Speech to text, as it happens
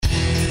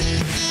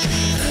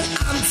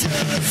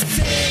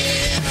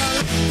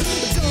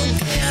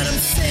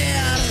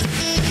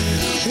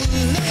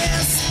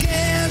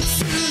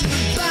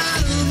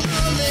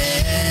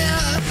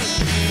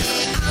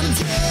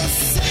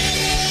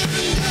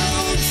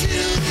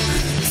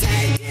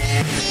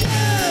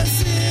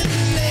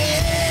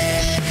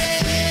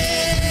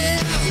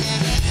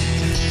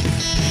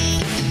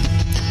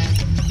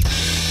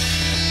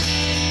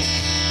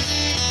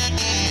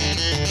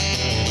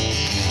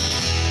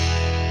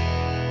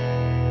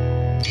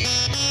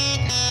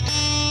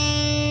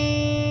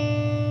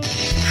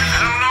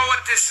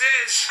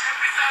is,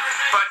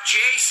 but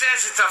Jay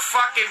says it's a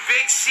fucking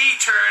big sea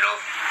turtle.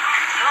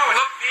 No,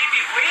 it's a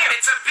baby whale.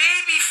 It's a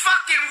baby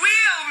fucking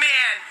whale,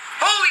 man.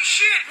 Holy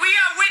shit, we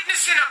are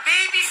witnessing a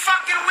baby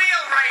fucking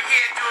whale right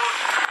here, dude.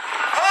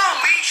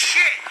 Holy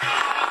shit.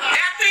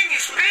 That thing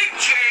is big,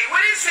 Jay.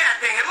 What is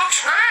that thing? It looks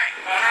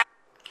hurt.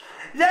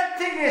 That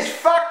thing is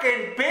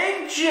fucking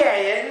big,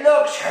 Jay. It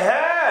looks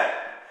hurt.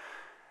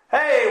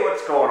 Hey,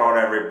 what's going on,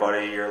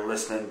 everybody? You're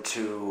listening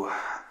to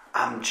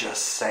I'm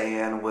Just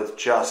Saying with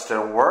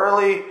Justin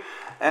Werley.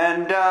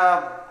 And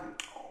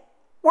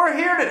we're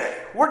here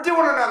today. We're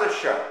doing another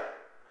show.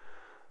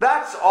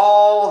 That's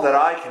all that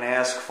I can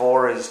ask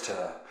for, is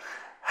to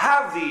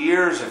have the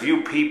ears of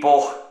you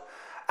people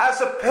as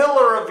a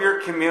pillar of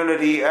your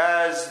community,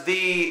 as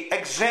the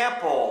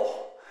example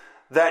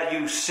that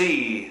you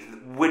see,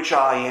 which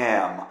I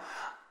am.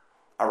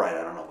 Alright,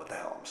 I don't know what the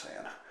hell I'm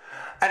saying.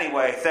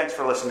 Anyway, thanks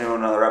for listening to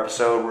another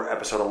episode. We're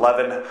episode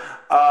 11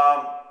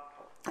 of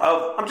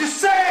I'm Just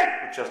Saying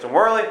with Justin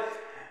Werley.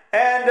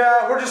 And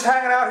we're just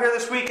hanging out here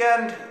this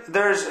weekend.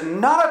 There's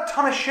not a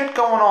ton of shit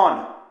going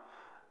on.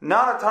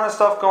 Not a ton of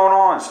stuff going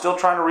on. Still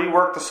trying to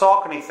rework the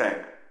Saucony thing.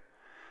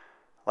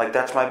 Like,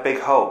 that's my big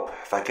hope.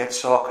 If I get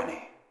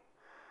Saucony,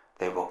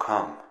 they will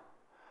come.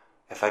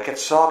 If I get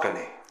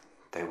Saucony,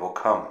 they will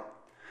come.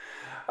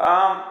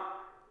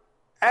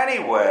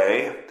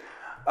 Anyway,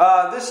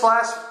 this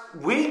last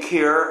week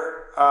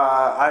here,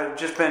 I've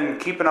just been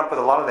keeping up with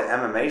a lot of the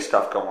MMA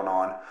stuff going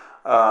on.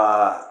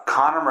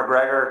 Conor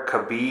McGregor,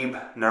 Khabib,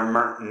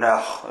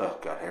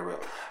 here we go.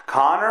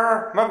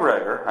 Conor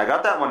McGregor, I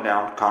got that one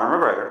down. Conor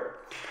McGregor.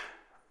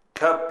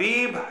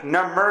 Khabib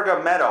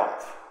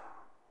Nurmagomedov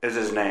is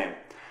his name.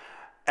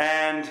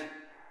 And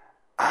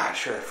I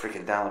should have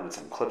freaking downloaded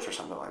some clips or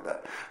something like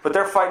that. But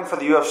they're fighting for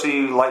the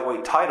UFC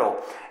lightweight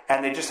title.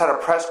 And they just had a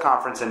press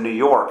conference in New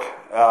York.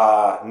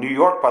 New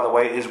York, by the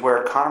way, is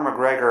where Conor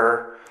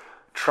McGregor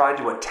tried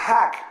to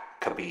attack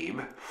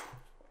Khabib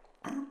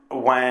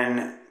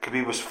when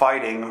Khabib was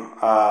fighting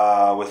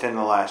within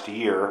the last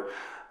year.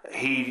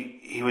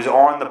 He was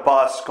on the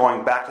bus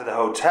going back to the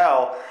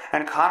hotel,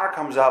 and Conor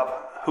comes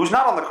up, who's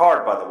not on the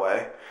card, by the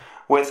way,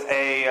 with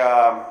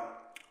a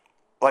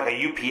like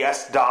a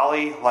UPS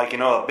dolly, like, you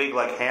know, a big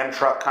like hand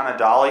truck kind of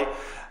dolly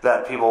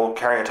that people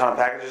carry a ton of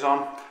packages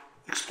on.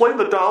 Explain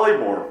the dolly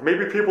more.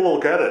 Maybe people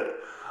will get it.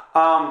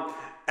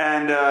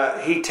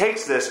 And he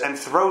takes this and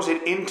throws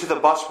it into the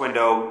bus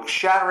window,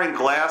 shattering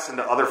glass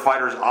into other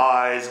fighters'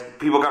 eyes.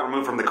 People got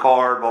removed from the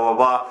car, blah, blah,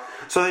 blah.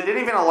 So they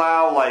didn't even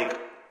allow, like,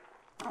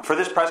 for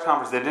this press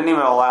conference, they didn't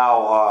even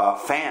allow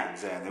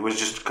fans in. It was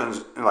just,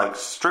 like,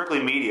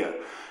 strictly media.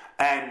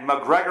 And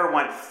McGregor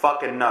went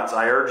fucking nuts.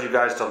 I urge you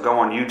guys to go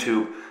on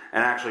YouTube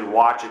and actually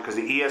watch it, because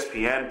the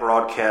ESPN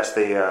broadcast,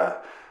 they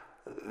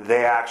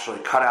actually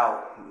cut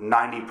out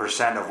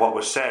 90% of what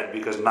was said,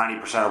 because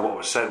 90% of what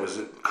was said was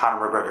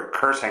Conor McGregor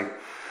cursing.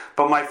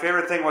 But my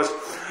favorite thing was,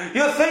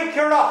 you think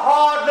you're a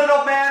hard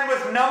little man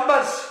with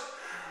numbers?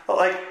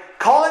 Like,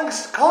 calling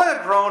a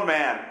grown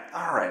man,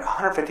 alright,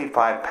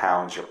 155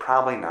 pounds, you're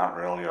probably not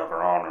really a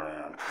grown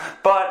man.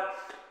 But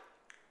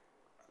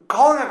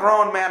calling a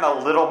grown man a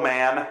little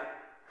man,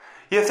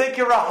 you think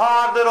you're a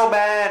hard little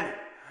man?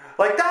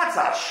 Like, that's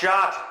a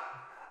shot.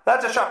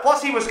 That's a shot.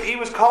 Plus, he was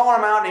calling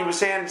him out, and he was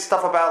saying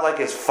stuff about, like,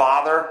 his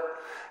father,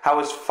 how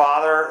his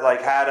father,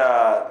 like,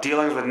 had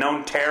dealings with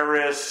known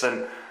terrorists,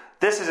 and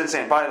this is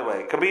insane. By the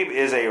way, Khabib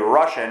is a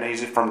Russian.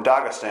 He's from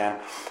Dagestan,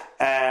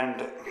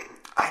 and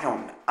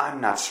I'm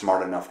not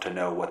smart enough to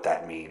know what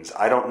that means.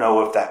 I don't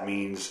know if that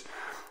means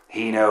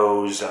he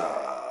knows,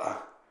 I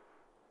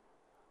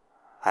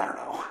don't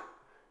know.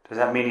 Does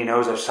that mean he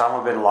knows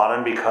Osama bin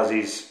Laden because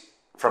he's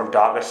from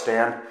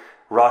Dagestan?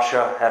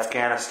 Russia,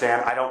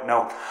 Afghanistan, I don't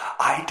know.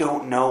 I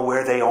don't know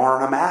where they are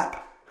on a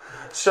map.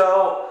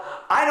 So,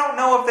 I don't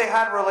know if they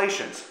had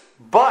relations.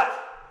 But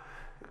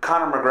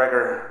Conor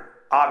McGregor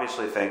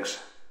obviously thinks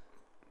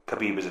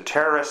Khabib is a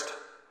terrorist.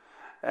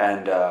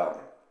 And he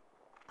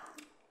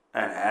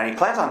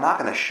plans on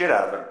knocking the shit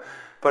out of him.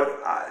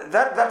 But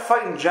that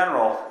fight in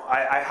general,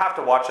 I have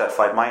to watch that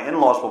fight. My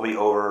in-laws will be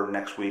over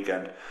next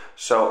weekend.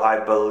 So I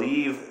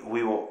believe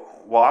we will...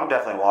 Well, I'm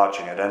definitely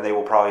watching it, and they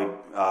will probably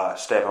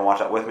stay up and watch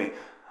that with me.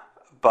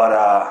 But,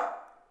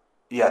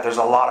 yeah, there's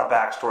a lot of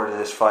backstory to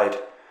this fight,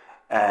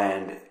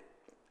 and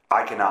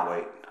I cannot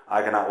wait.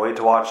 I cannot wait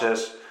to watch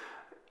this.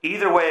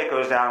 Either way it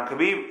goes down,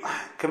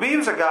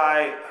 Khabib's a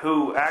guy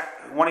who,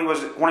 when he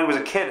was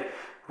a kid,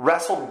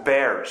 wrestled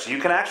bears. You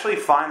can actually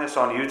find this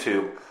on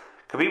YouTube.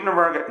 Khabib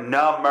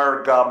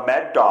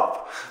Nurmagomedov.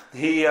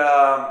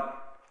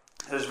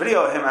 There's a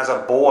video of him as a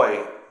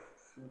boy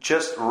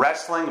just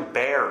wrestling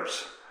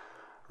bears.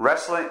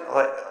 Wrestling,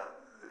 like,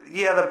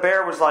 yeah, the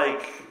bear was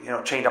like, you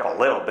know, chained up a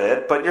little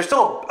bit, but you're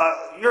still,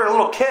 you're a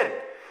little kid,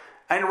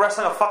 and you're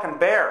wrestling a fucking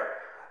bear.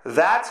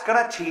 That's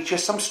gonna teach you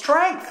some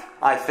strength,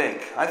 I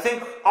think. I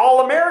think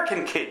all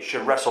American kids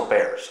should wrestle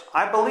bears.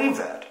 I believe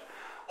that.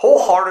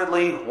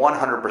 Wholeheartedly,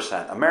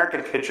 100%.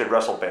 American kids should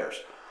wrestle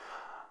bears.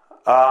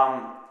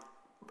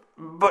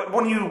 But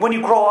when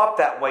you grow up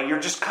that way, you're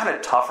just kind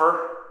of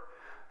tougher.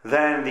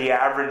 than the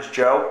average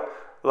Joe.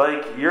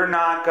 Like, you're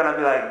not going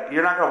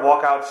to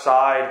walk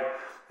outside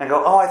and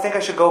go, oh, I think I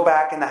should go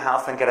back in the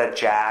house and get a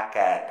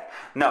jacket.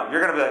 No,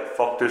 you're going to be like,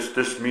 fuck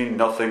this means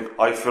nothing.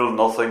 I feel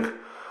nothing.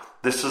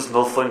 This is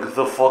nothing.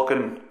 The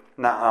fucking...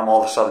 Now I'm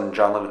all of a sudden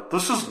John Lennon.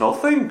 This is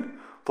nothing.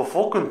 The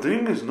fucking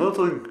thing is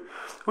nothing.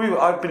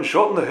 I've been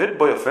shot in the head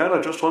by a fan I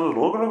just signed an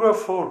autograph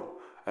for.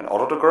 An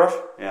autograph?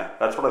 Yeah,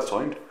 that's what I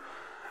signed.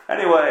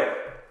 Anyway,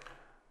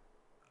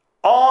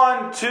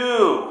 on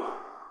to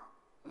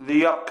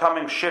the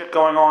upcoming shit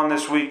going on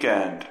this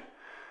weekend.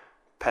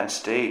 Penn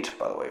State,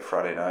 by the way,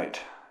 Friday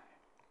night.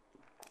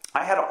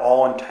 I had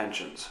all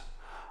intentions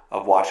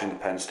of watching the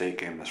Penn State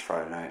game this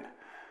Friday night.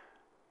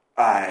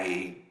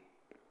 I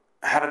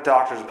had a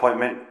doctor's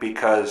appointment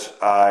because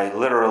I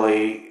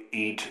literally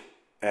eat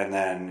and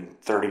then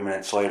 30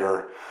 minutes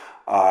later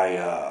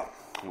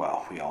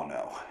well, we all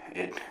know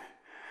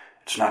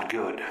it's not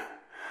good.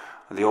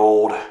 The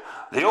old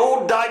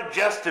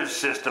digestive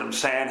system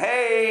saying,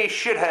 hey,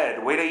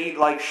 shithead, way to eat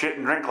like shit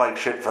and drink like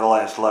shit for the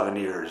last 11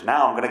 years.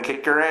 Now I'm going to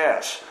kick your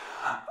ass.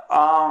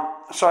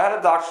 So I had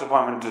a doctor's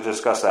appointment to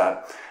discuss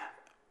that.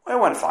 It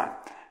went fine.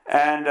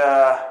 And,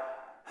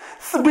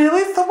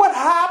 really? So what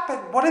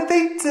happened? What did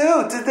they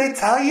do? Did they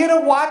tell you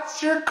to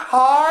watch your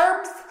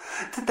carbs?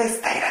 Did they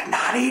say to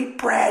not eat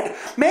bread?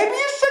 Maybe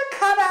you should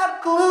cut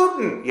out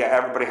gluten. Yeah,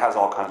 everybody has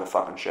all kinds of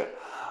fucking shit.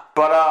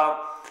 But,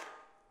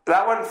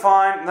 that went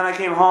fine. And then I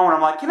came home and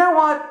I'm like, you know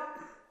what?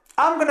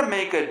 I'm going to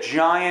make a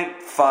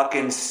giant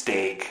fucking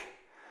steak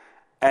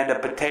and a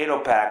potato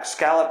pack,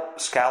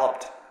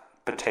 scalloped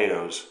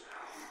potatoes,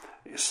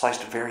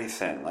 sliced very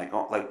thin,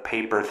 like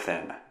paper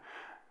thin.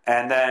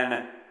 And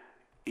then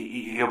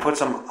you put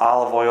some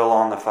olive oil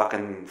on the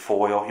fucking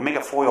foil. You make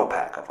a foil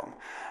pack of them.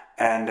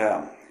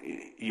 And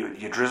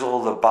you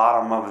drizzle the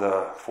bottom of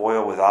the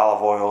foil with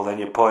olive oil. Then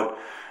you put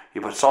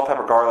salt,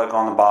 pepper, garlic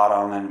on the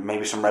bottom, and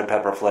maybe some red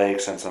pepper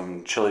flakes and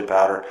some chili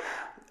powder.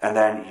 And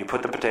then you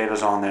put the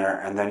potatoes on there,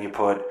 and then you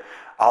put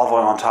olive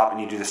oil on top, and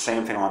you do the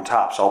same thing on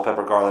top. Salt,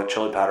 pepper, garlic,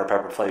 chili powder,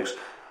 pepper flakes.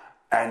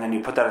 And then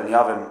you put that in the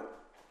oven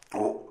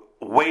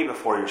way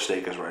before your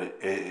steak is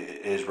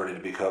ready to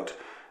be cooked.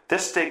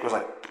 This steak was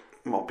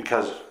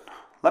because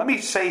let me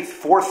say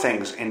 4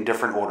 things in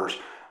different orders.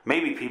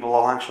 Maybe people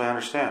will actually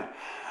understand.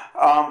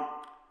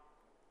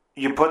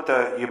 You put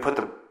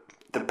the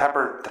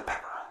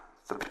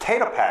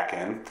potato pack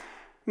in.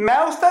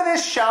 Most of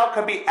this show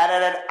could be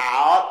edited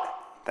out.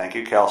 Thank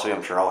you, Kelsey.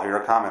 I'm sure I'll hear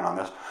a comment on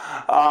this.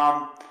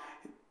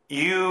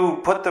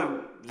 You put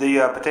the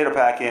potato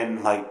pack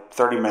in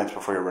 30 minutes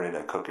before you're ready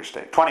to cook your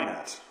steak. 20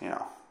 minutes,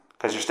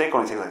 because your steak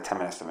only takes 10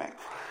 minutes to make.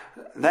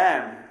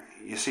 Then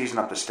you season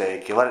up the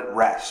steak. You let it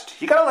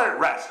rest. You gotta let it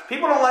rest.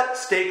 People don't let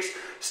steaks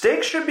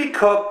should be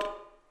cooked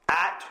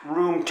at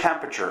room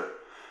temperature.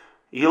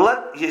 You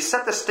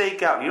set the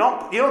steak out. You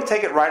don't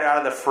take it right out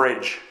of the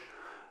fridge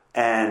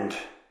and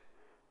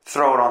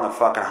throw it on the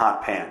fucking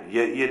hot pan.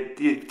 You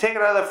take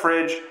it out of the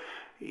fridge,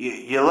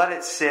 you let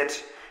it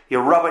sit, you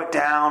rub it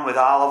down with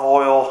olive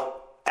oil,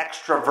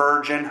 extra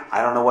virgin.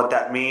 I don't know what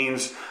that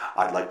means.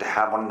 I'd like to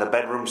have one in the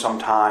bedroom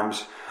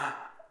sometimes.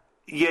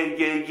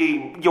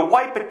 You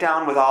wipe it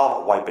down with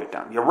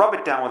You rub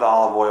it down with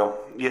olive oil.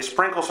 You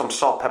sprinkle some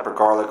salt, pepper,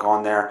 garlic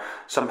on there.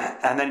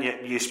 And then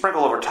you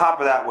sprinkle over top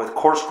of that with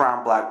coarse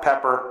ground black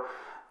pepper.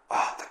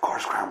 Oh, the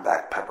coarse ground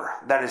black pepper.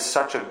 That is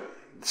such a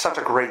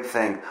great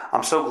thing.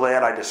 I'm so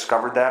glad I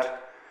discovered that.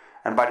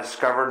 And by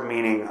discovered,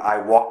 meaning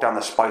I walked down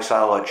the spice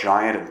aisle at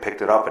Giant and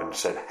picked it up and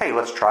said, hey,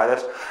 let's try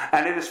this.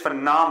 And it is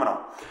phenomenal.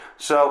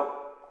 So,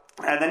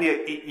 and then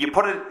you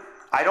put it,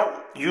 I don't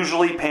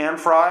usually pan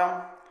fry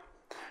them,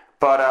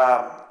 but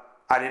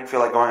I didn't feel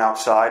like going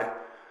outside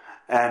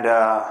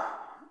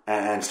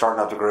and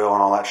starting up the grill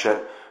and all that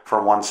shit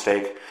for one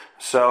steak.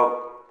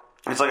 So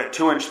it's like a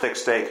 2-inch thick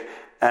steak.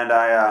 And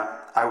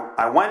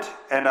I went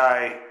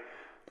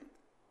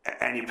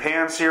and you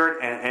pan sear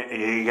it, and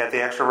you get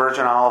the extra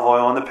virgin olive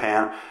oil in the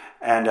pan,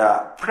 and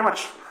pretty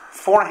much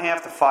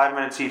 4.5 to 5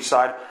 minutes each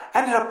side.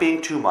 Ended up being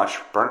too much.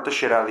 Burnt the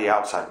shit out of the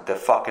outside. The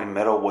fucking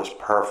middle was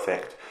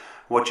perfect.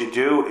 What you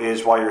do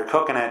is, while you're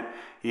cooking it,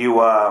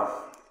 you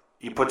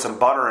put some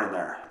butter in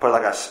there. Put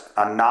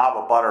a knob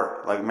of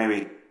butter, like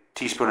maybe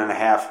tablespoon and a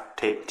half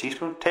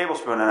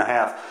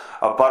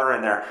of butter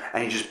in there,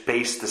 and you just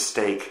baste the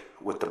steak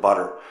with the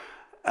butter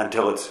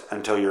until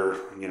you're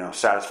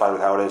satisfied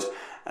with how it is.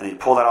 And then you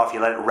pull that off, you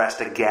let it rest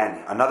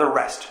again. Another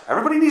rest.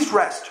 Everybody needs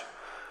rest.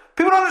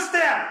 People don't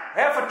understand.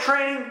 Half of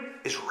training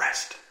is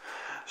rest.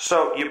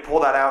 So you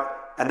pull that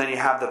out, and then you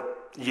have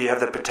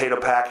the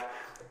potato pack,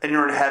 and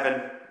you're in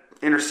heaven,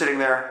 and you're sitting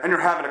there, and you're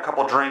having a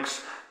couple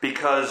drinks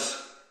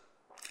because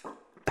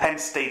Penn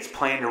State's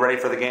playing, you're ready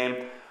for the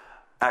game.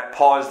 I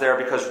paused there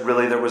because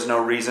really there was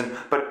no reason.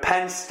 But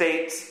Penn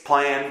State's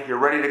playing, you're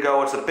ready to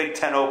go. It's a Big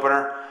Ten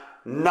opener.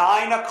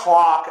 9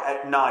 o'clock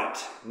at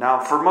night. Now,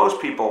 for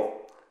most people,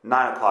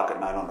 9 o'clock at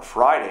night on the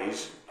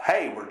Fridays,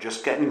 hey, we're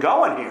just getting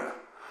going here.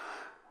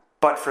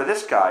 But for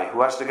this guy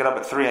who has to get up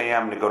at 3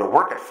 a.m. to go to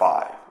work at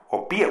 5,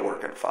 or be at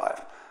work at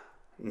 5,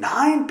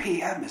 9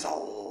 p.m. is a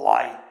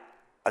light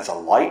is a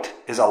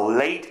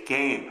late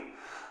game.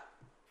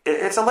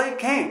 It's a late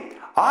game.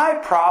 I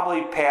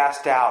probably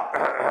passed out,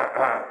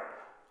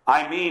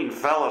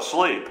 fell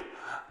asleep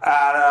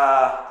at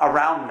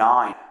around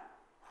 9.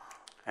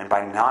 And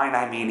by 9,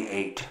 I mean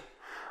 8.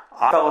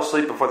 I fell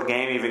asleep before the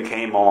game even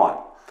came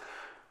on.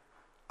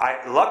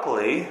 I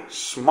luckily,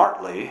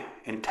 smartly,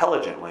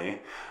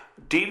 intelligently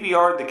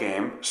DVR'd the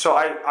game, so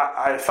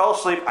I fell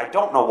asleep. I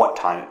don't know what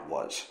time it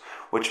was,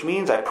 which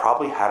means I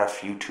probably had a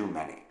few too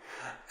many.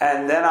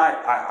 And then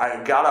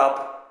I got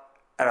up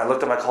and I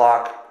looked at my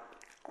clock,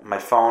 my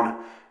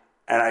phone,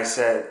 and I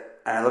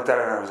looked at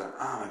it and I was like,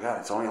 oh my God,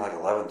 it's only like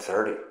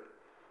 11:30.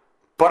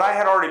 But I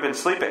had already been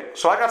sleeping,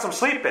 so I got some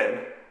sleep in.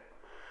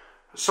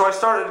 So I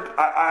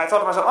thought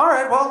to myself, all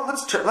right, well,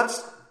 let's turn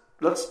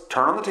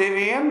on the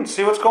TV and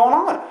see what's going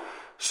on.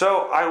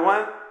 So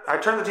I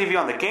turned the TV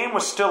on. The game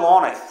was still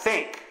on, I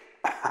think.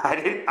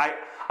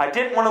 I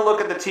didn't want to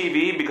look at the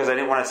TV because I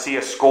didn't want to see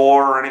a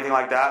score or anything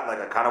like that. Like,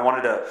 I kind of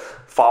wanted to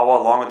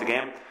follow along with the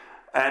game.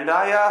 And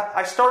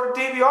I started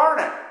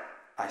DVRing it.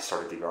 I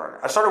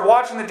started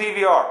watching the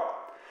DVR.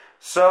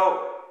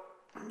 So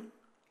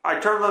I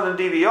turned on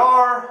the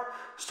DVR,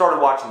 started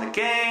watching the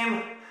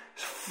game,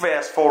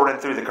 fast forwarding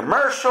through the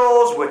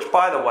commercials, which,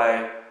 by the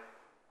way,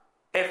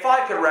 if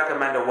I could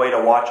recommend a way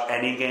to watch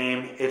any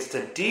game, it's to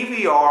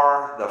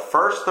DVR the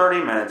first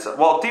 30 minutes.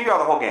 Well, DVR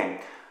the whole game.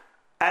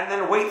 And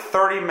then wait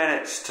 30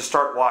 minutes to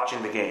start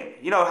watching the game.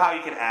 You know how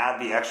you can add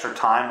the extra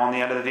time on the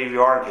end of the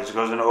DVR in case it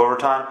goes into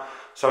overtime?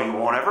 So you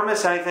won't ever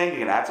miss anything. You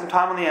can add some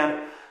time on the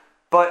end.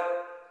 But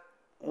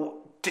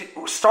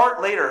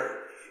start later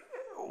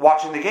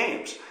watching the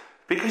games.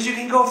 Because you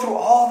can go through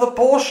all the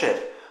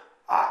bullshit.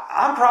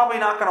 I'm probably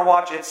not going to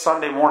watch it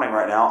Sunday morning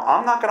right now.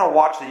 I'm not going to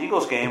watch the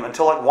Eagles game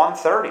until like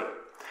 1:30.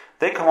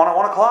 They come on at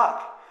 1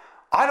 o'clock.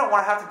 I don't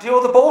want to have to deal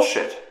with the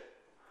bullshit.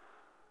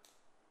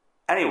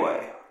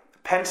 Anyway,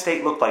 Penn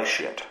State looked like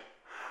shit.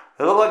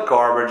 They looked like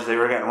garbage. They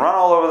were getting run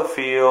all over the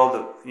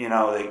field. You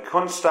know, they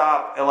couldn't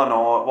stop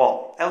Illinois.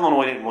 Well,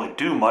 Illinois didn't really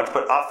do much,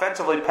 but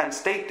offensively, Penn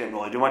State didn't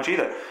really do much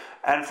either.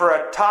 And for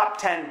a top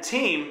 10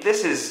 team,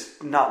 this is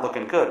not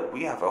looking good.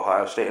 We have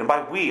Ohio State. And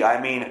by we,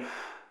 I mean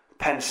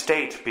Penn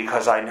State,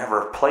 because I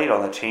never played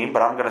on the team,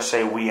 but I'm going to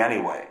say we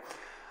anyway.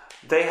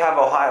 They have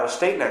Ohio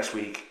State next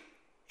week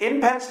in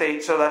Penn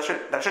State, so that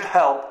should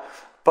help.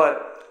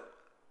 But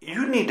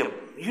you need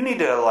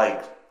to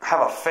like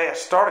have a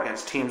fast start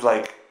against teams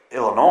like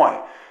Illinois.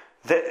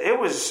 It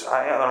was,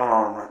 I don't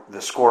know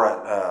the score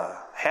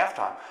at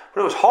halftime,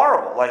 but it was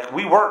horrible. Like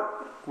we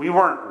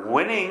weren't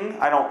winning,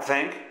 I don't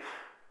think,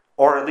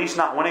 or at least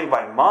not winning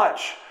by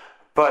much.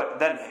 But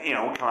then we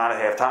come out of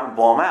halftime and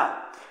blow them out.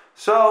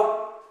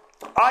 So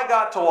I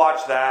got to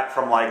watch that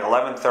from like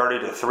 11:30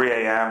 to 3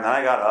 a.m. Then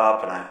I got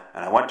up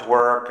and I went to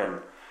work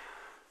and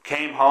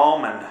came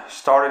home and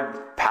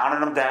started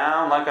pounding them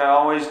down like I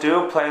always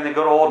do, playing the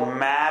good old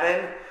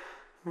Madden.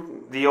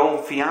 The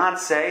old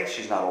fiance,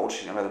 she's not old,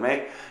 she's younger than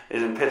me,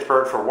 is in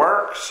Pittsburgh for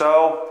work.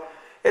 So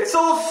it's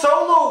old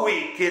solo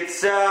week.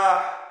 It's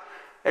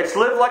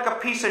live like a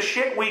piece of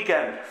shit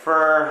weekend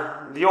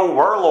for the old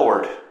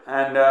warlord,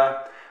 and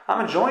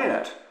I'm enjoying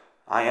it.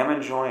 I am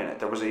enjoying it.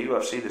 There was a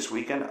UFC this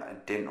weekend. I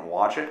didn't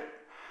watch it.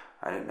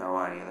 I didn't know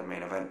any of the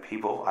main event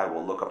people. I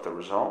will look up the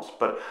results.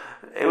 But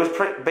it was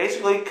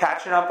basically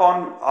catching up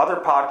on other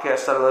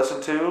podcasts that I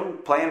listened to,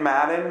 playing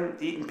Madden,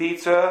 eating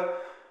pizza,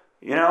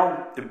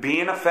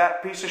 being a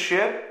fat piece of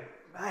shit.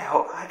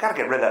 I got to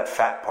get rid of that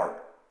fat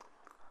part.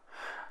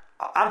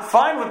 I'm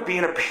fine with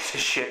being a piece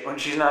of shit when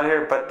she's not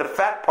here, but the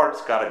fat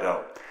part's got to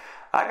go.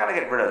 I got to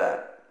get rid of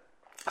that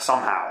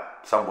somehow,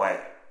 some way.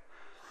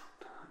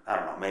 I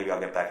don't know. Maybe I'll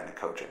get back into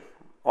coaching.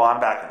 Well, I'm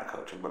back into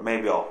coaching, but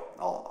maybe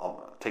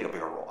I'll take a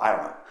bigger role. I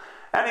don't know.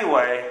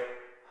 Anyway,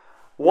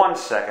 1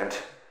 second.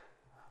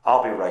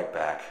 I'll be right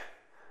back.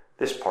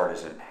 This part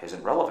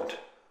isn't relevant.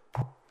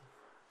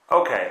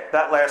 Okay,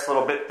 that last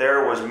little bit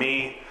there was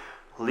me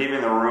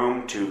leaving the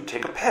room to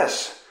take a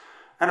piss,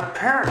 and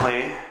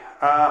apparently,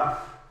 all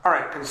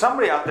right. Can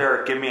somebody out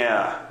there give me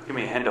a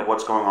hint of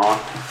what's going on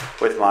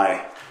with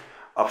my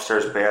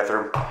upstairs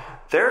bathroom?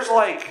 There's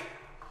like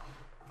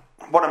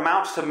what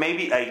amounts to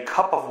maybe a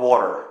cup of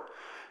water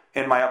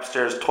in my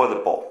upstairs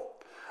toilet bowl.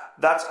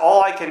 That's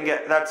all I can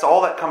get. That's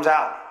all that comes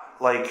out.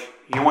 Like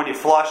when you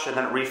flush and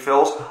then it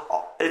refills,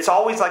 it's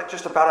always like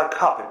just about a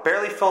cup. It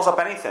barely fills up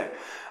anything.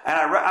 And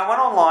I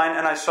went online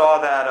and I saw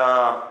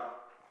that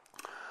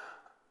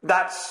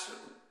that's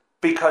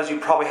because you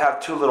probably have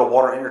too little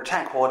water in your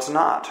tank. Well, it's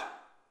not.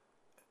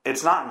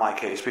 It's not in my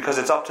case because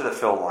it's up to the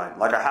fill line.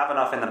 Like I have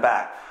enough in the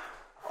back.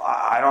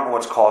 I don't know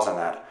what's causing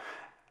that.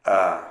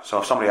 So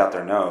if somebody out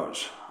there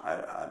knows,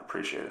 I'd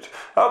appreciate it.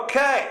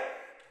 Okay,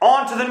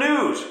 on to the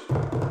news.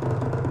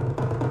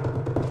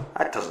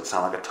 That doesn't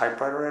sound like a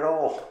typewriter at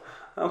all.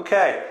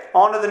 Okay,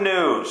 on to the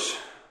news.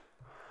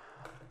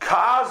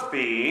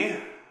 Cosby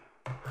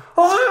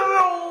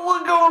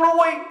We're gonna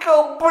wake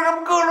up and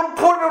I'm gonna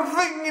put a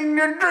thing in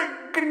your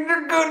drink and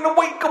you're gonna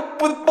wake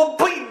up with my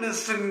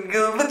penis and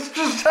that's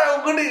just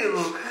how it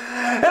is.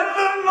 And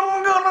then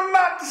I'm gonna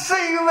not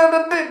say that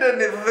I did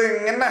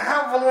anything and I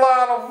have a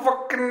lot of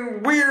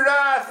fucking weird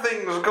eye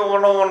things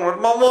going on with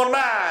my one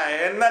eye,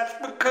 and that's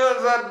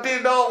because I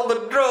did all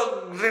the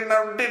drugs and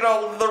I did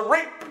all the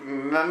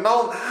raping and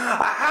all.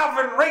 I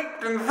haven't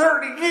raped in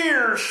 30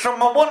 years, so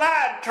my one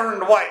eye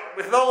turned white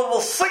with all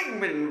the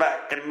semen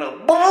back and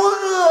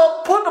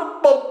I'll put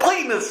up my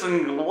penis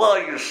in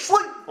while you're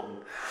sleeping.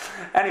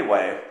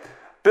 Anyway,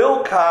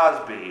 Bill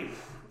Cosby,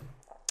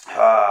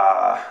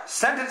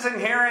 sentencing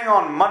hearing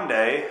on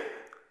Monday.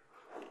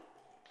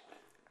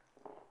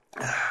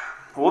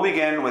 We'll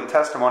begin with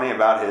testimony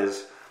about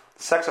his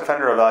sex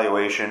offender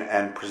evaluation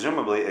and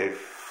presumably a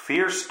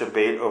fierce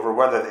debate over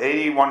whether the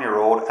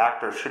 81-year-old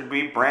actor should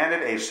be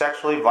branded a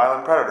sexually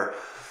violent predator.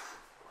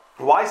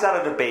 Why is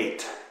that a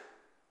debate?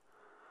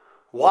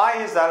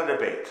 Why is that a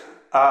debate?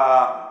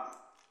 I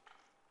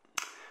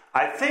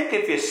think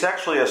if you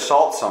sexually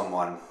assault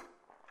someone,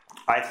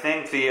 I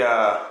think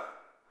the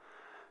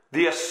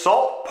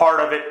assault part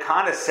of it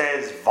kind of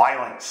says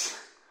violence.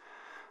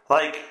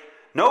 Like,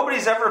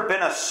 nobody's ever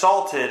been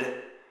assaulted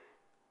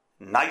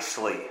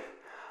nicely.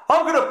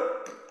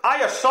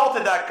 I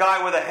assaulted that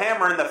guy with a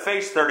hammer in the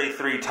face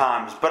 33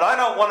 times, but I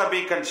don't want to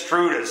be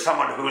construed as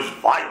someone who's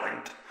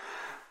violent.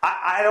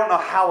 I don't know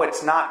how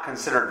it's not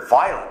considered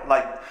violent.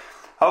 Like,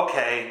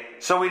 okay,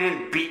 so we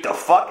didn't beat the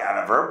fuck out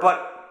of her,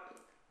 but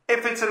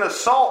if it's an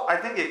assault, I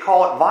think you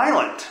call it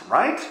violent,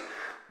 right?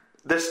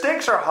 The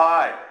stakes are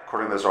high,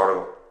 according to this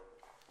article.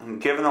 And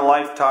given the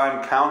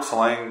lifetime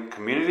counseling,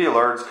 community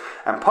alerts,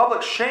 and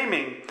public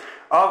shaming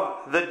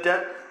of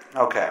the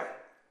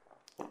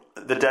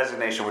the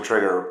designation would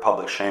trigger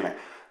public shaming.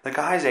 The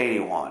guy's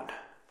 81.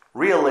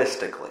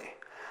 Realistically,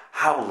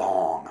 how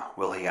long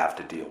will he have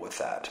to deal with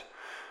that?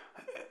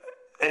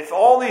 If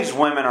all these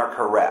women are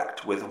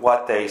correct with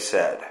what they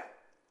said,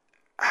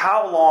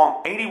 how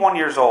long? 81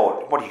 years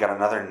old. What, you got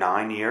another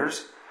 9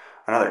 years?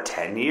 Another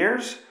 10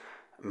 years?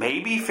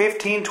 Maybe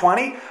 15,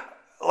 20?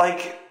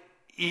 Like,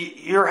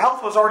 your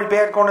health was already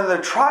bad going into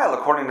the trial,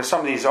 according to some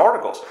of these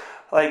articles.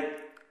 Like,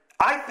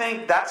 I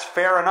think that's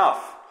fair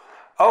enough.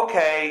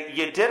 Okay,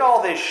 you did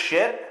all this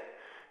shit.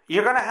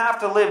 You're going to have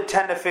to live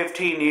 10 to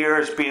 15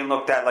 years being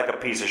looked at like a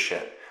piece of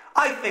shit.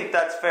 I think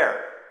that's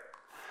fair.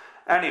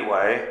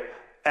 Anyway,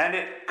 and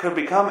it could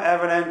become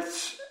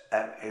evidence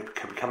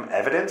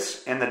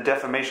in the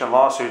defamation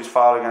lawsuits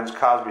filed against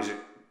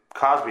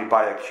Cosby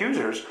by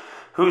accusers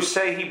who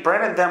say he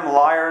branded them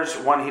liars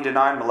when he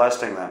denied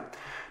molesting them.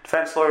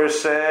 Defense lawyers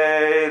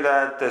say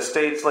that the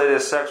state's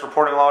latest sex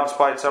reporting law,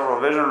 despite several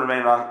revisions,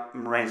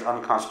 remains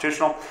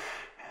unconstitutional.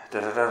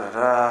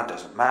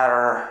 Doesn't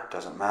matter.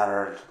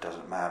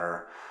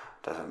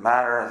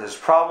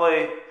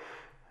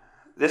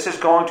 This is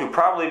going to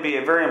probably be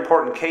a very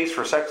important case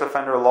for sex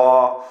offender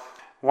law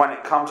when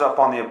it comes up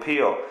on the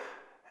appeal.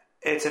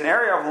 It's an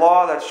area of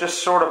law that's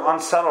just sort of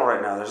unsettled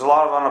right now. There's a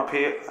lot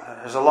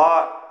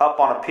up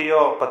on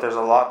appeal, but there's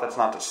a lot that's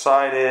not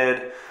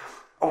decided.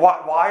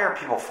 Why are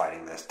people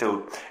fighting this,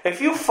 dude?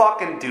 If you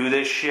fucking do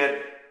this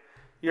shit,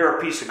 you're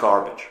a piece of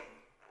garbage.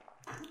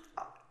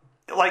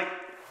 Like,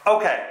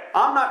 okay,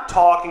 I'm not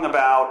talking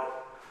about,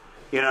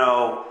 you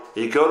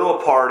go to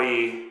a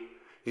party,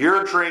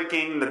 you're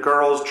drinking, the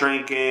girl's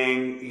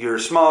drinking, you're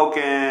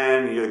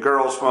smoking, the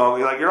girl's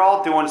smoking, like, you're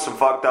all doing some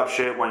fucked up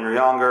shit when you're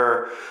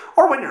younger,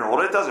 or when you're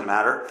older, it doesn't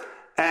matter.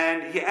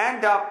 And you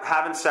end up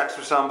having sex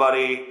with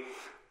somebody,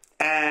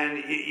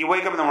 and you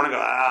wake up in the morning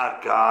and go,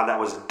 God, that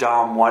was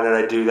dumb. Why did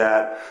I do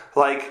that?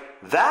 Like,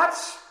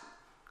 that's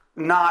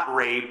not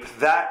rape.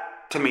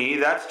 That, to me,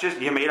 that's just,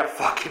 you made a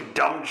fucking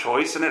dumb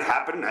choice and it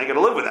happened and I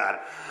gotta live with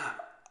that.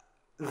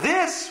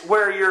 This,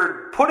 where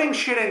you're putting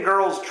shit in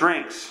girls'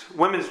 drinks,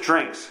 women's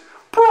drinks,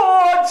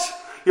 broads,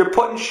 you're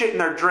putting shit in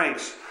their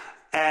drinks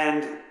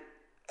and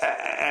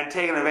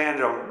taking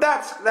advantage of them.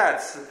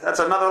 That's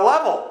another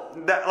level.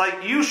 That,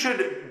 like, you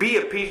should be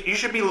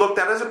looked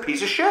at as a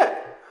piece of shit.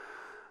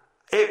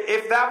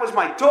 If that was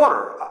my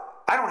daughter,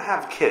 I don't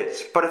have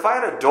kids, but if I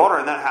had a daughter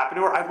and that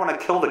happened to her, I'd want to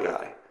kill the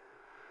guy.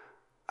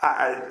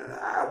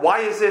 Why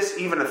is this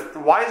even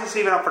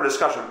up for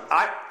discussion?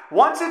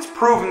 Once it's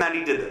proven that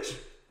he did this,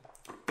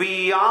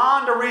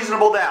 beyond a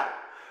reasonable doubt,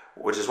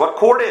 which is what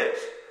court is,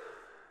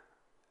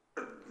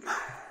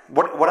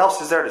 what else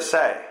is there to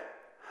say?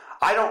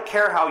 I don't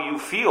care how you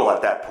feel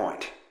at that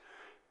point.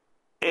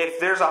 If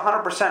there's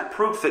 100%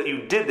 proof that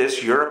you did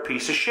this, you're a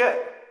piece of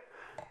shit.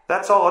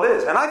 That's all it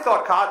is. And I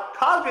thought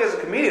Cosby as a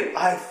comedian,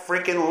 I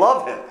freaking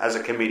love him as a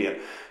comedian.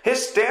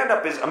 His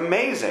stand-up is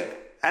amazing.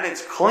 And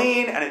it's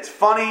clean and it's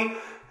funny.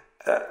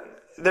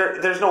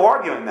 There's no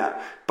arguing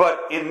that.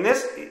 But in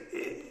this,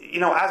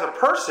 as a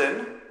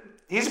person,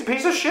 he's a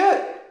piece of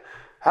shit.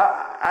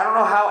 I don't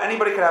know how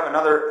anybody could have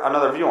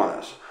another view on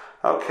this.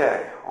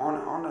 Okay,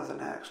 on to the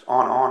next.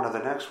 On to the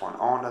next one.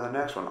 On to the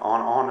next one.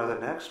 On to the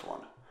next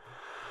one.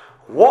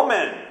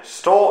 Woman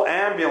stole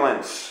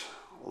ambulance.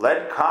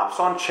 Led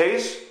cops on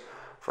chase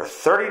for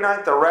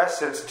 39th arrest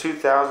since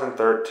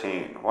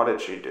 2013. What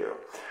did she do?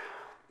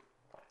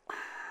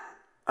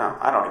 Oh,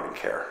 I don't even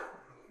care.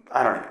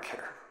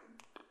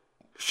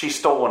 She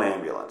stole an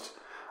ambulance.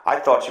 I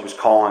thought she was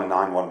calling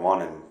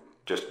 911 and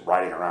just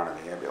riding around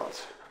in the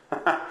ambulance.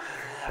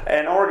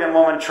 An Oregon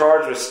woman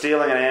charged with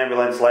stealing an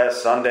ambulance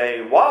last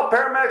Sunday while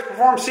paramedics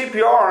performed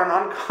CPR on an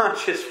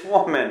unconscious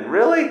woman.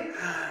 Really?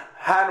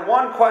 Had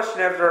one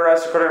question after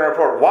arrest, according to a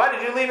report. Why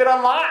did you leave it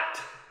unlocked?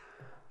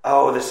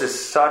 Oh, this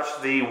is such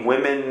the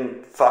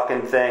women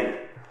fucking thing.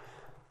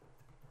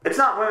 It's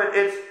not women,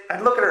 it's...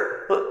 And look at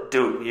her. Look,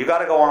 dude, you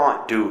gotta go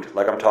online. Dude,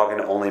 like I'm talking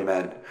to only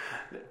men.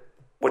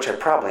 Which I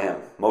probably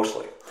am,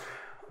 mostly.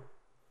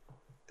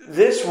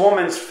 This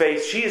woman's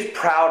face, she is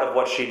proud of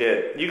what she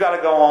did. You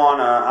gotta go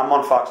on, I'm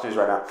on Fox News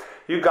right now.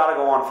 You gotta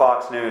go on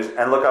Fox News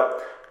and look up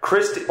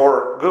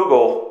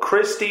Google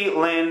Christy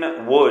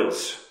Lynn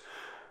Woods.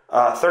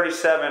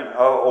 37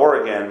 of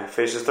Oregon,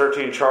 faces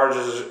 13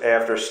 charges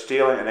after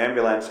stealing an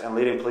ambulance and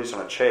leading police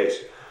on a chase.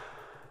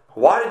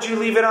 Why did you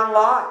leave it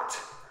unlocked?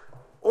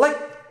 Like,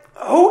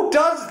 who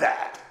does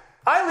that?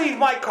 I leave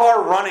my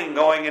car running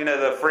going into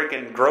the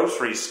freaking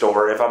grocery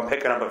store if I'm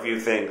picking up a few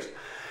things.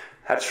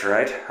 That's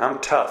right, I'm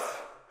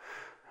tough.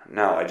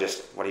 No,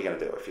 what are you going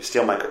to do? If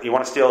you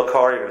want to steal a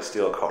car, you're going to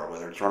steal a car,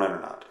 whether it's running or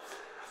not.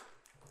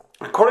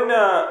 According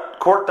to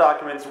court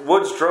documents,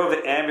 Woods drove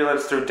the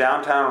ambulance through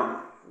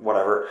downtown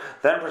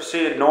then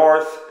proceeded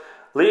north,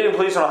 leading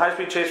police on a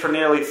high-speed chase for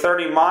nearly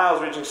 30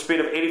 miles, reaching a speed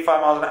of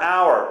 85 miles an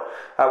hour.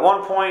 At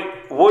one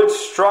point, Woods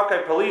struck a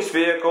police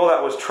vehicle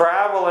that was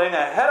traveling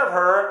ahead of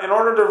her in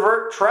order to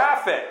divert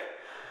traffic.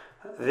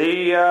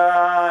 The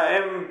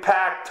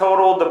impact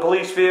totaled the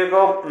police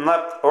vehicle and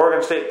left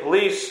Oregon State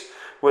Police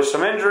with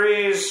some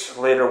injuries.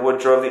 Later, Wood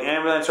drove the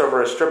ambulance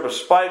over a strip of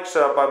spikes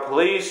set up by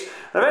police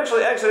and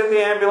eventually exited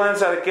the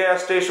ambulance at a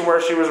gas station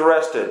where she was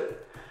arrested.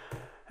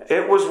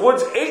 It was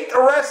Wood's 8th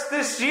arrest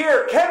this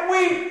year. Can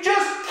we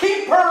just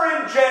keep her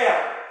in jail?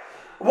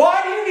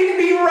 Why do you need to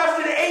be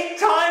arrested 8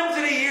 times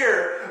in a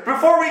year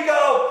before we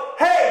go,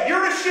 hey,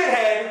 you're a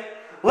shithead,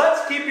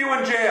 let's keep you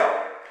in jail?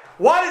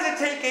 Why does it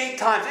take 8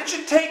 times? It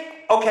should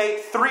take,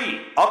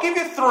 3. I'll give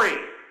you 3.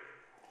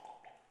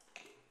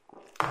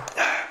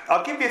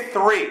 I'll give you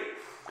 3.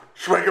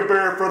 Swig a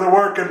beer for the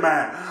working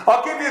man.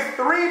 I'll give you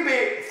 3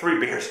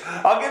 beers.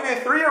 I'll give you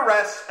 3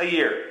 arrests a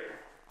year.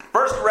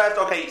 First arrest,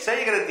 say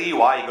you get a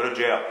DUI, you go to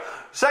jail.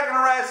 Second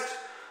arrest,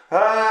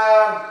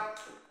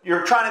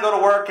 you're trying to go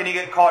to work and you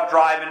get caught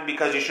driving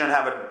because you shouldn't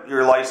have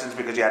your license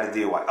because you had a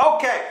DUI.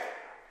 Okay,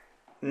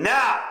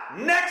 now,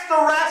 next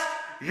arrest,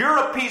 you're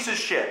a piece of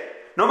shit.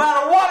 No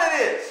matter what it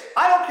is,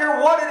 I don't care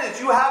what it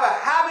is, you have a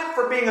habit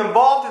for being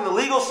involved in the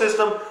legal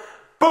system,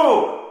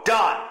 boom,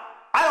 done.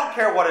 I don't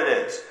care what it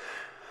is.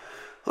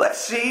 Let's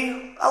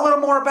see a little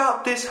more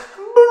about this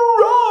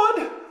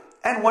broad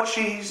and what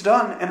she's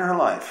done in her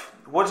life.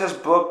 Woods has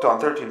booked on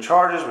 13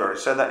 charges. We already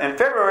said that. In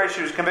February,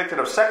 she was convicted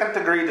of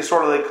second-degree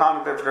disorderly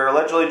conduct after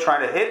allegedly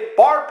trying to hit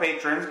bar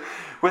patrons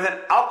with an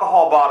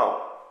alcohol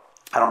bottle.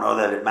 I don't know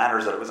that it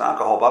matters that it was an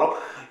alcohol bottle.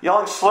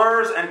 Yelling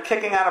slurs and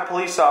kicking at a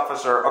police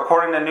officer,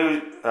 according to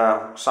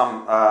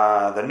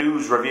the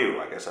News Review.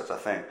 I guess that's a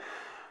thing.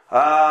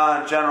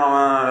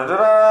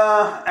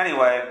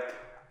 Anyway,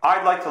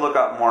 I'd like to look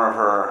up more of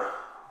her.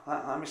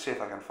 Let me see if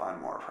I can find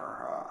more of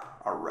her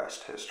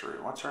arrest history.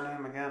 What's her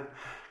name again?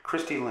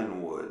 Christy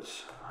Lynn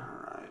Woods.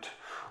 Alright.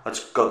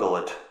 Let's Google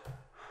it.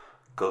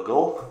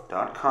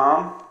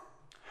 Google.com.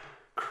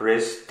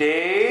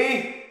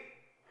 Christy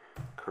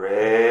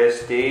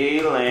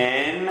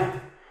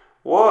Lynn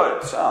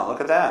Woods. Oh,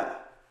 look at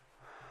that.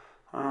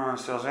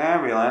 Steals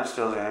ambulance.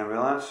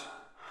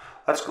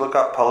 Let's look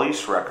up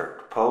police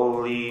record.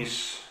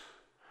 Police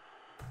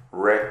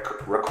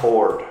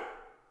record.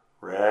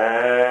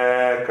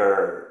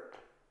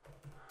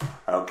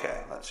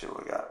 Okay, let's see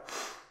what we got.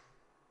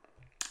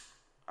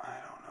 I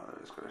don't know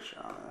that it's going to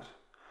show this.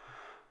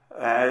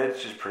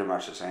 It's just pretty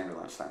much this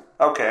ambulance thing.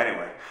 Okay,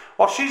 anyway.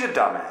 Well, she's a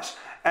dumbass.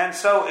 And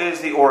so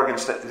is the Oregon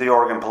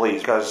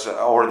police,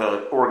 or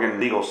the Oregon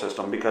legal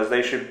system, because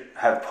they should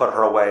have put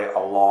her away a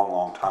long,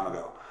 long time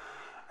ago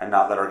and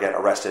not let her get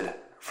arrested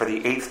for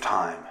the 8th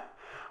time,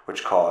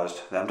 which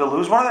caused them to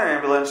lose one of their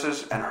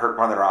ambulances and hurt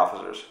one of their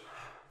officers.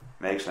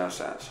 Makes no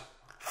sense.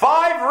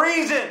 5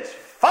 reasons!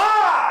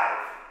 5!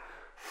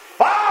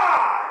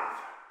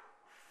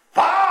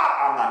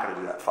 I'm not going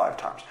to do that 5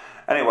 times.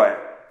 Anyway,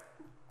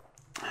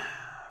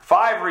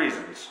 5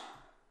 reasons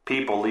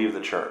people leave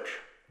the church.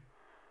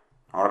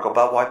 Article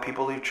about why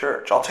people leave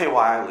church. I'll tell you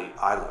why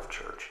I left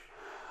church.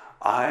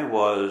 I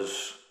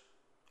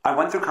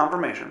went through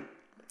confirmation,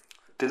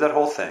 did that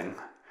whole thing.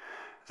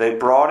 They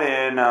brought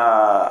in,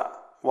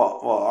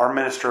 our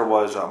minister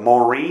was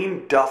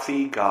Maureen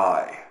Duffy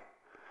Guy.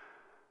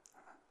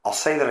 I'll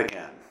say that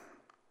again.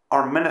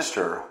 Our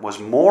minister was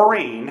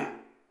Maureen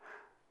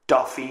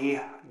Duffy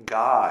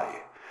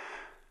Guy.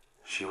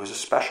 She was a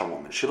special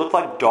woman. She looked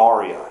like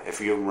Daria,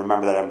 if you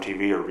remember that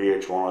MTV or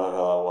VH1, whatever the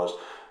hell it was,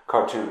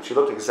 cartoon. She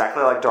looked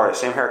exactly like Daria.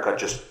 Same haircut,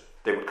 just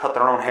they would cut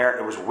their own hair.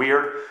 It was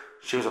weird.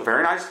 She was a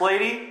very nice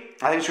lady.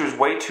 I think she was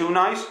way too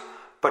nice,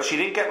 but she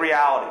didn't get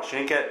reality.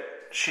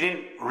 She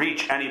didn't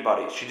reach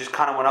anybody. She just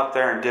kind of went up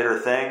there and did her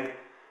thing,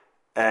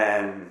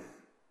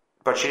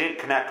 but she didn't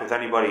connect with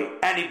anybody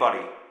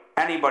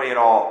at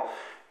all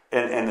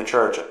in the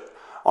church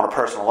on a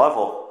personal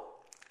level.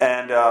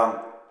 And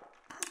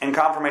in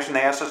confirmation,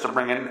 they asked us to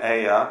bring in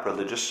a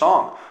religious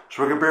song,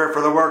 so we could bear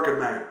for the working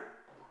man.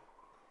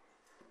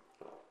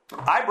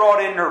 I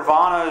brought in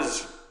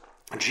Nirvana's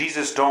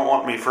 "Jesus Don't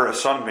Want Me for a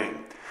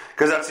Sunbeam,"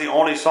 because that's the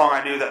only song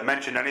I knew that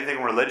mentioned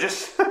anything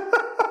religious.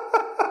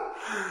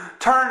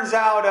 Turns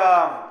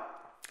out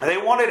they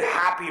wanted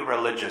happy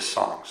religious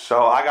songs,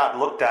 so I got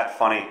looked at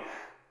funny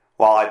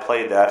while I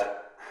played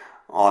that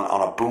on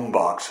a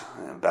boombox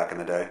back in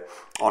the day,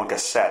 on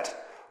cassette.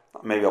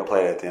 Maybe I'll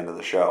play it at the end of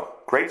the show.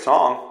 Great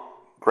song.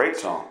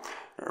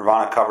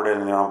 Nirvana covered it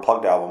in their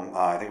Unplugged album.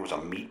 I think it was a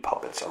Meat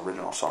Puppets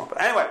original song.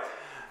 But anyway,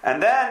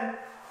 and then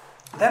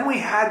we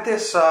had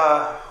this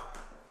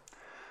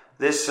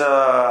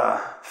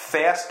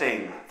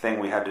fasting thing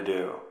we had to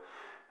do.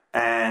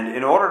 And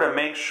in order to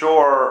make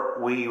sure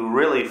we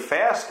really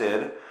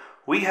fasted,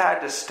 we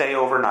had to stay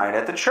overnight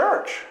at the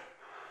church.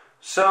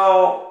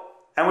 So,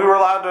 and we were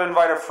allowed to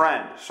invite a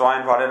friend. So I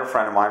invited a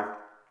friend of mine.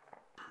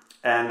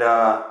 And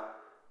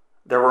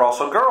there were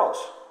also girls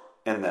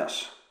in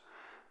this.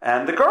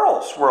 And the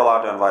girls were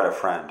allowed to invite a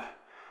friend.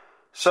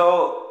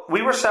 So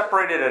we were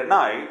separated at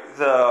night.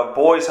 The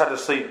boys had to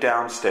sleep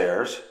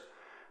downstairs.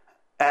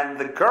 And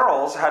the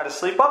girls had to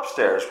sleep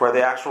upstairs where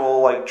the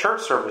actual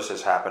church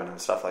services happened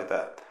and stuff like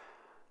that.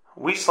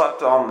 We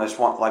slept on this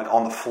one,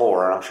 on the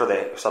floor, and I'm sure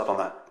they slept on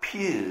the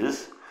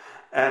pews.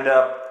 And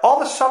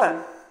all of a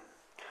sudden,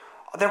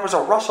 there was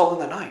a rustle in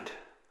the night.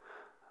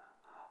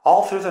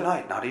 All through the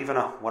night, not even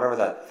whatever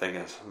that thing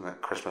is, the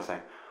Christmas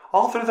thing.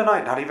 All through the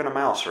night, not even a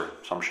mouse or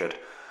some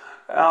shit.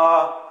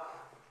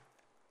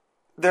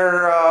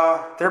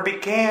 There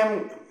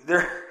became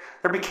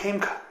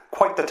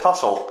quite the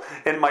tussle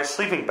in my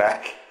sleeping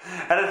bag.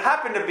 And it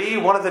happened to be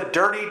one of the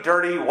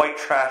dirty, white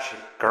trash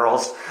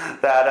girls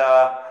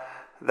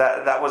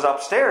that was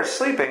upstairs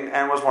sleeping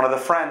and was one of the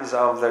friends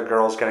of the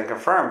girls getting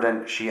confirmed,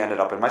 and she ended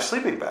up in my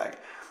sleeping bag.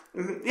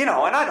 And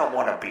I don't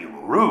want to be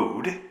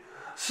rude.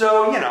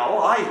 So,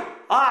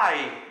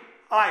 I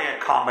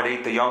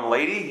accommodate the young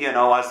lady,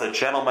 as the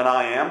gentleman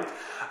I am.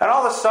 And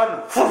all of a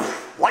sudden,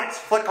 lights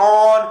flick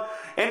on,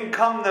 in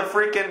come the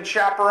freaking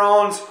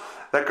chaperones,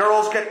 the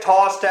girls get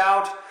tossed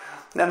out,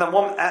 and the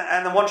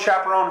one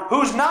chaperone,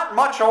 who's not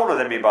much older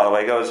than me, by the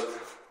way, goes,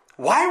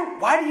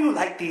 Why do you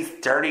like these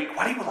dirty,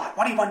 why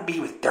do you want to be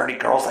with dirty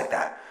girls like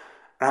that?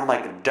 And I'm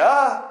like,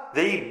 duh,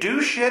 they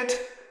do shit.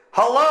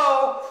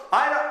 Hello?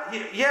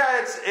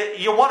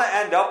 You want to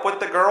end up with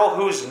the girl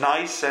who's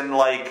nice and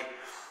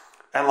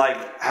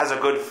has a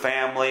good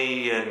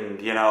family and,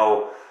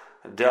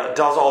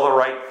 does all the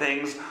right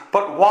things.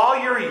 But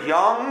while you're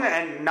young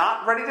and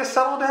not ready to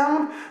settle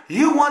down,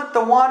 you want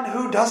the one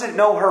who doesn't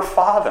know her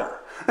father.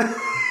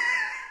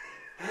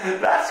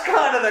 That's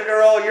kind of the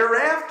girl you're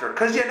after.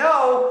 Because,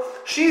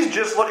 she's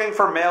just looking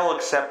for male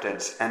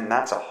acceptance. And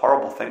that's a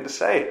horrible thing to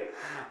say.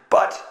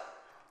 But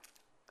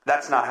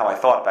that's not how I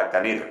thought back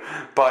then either.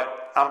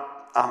 But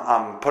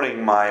I'm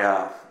putting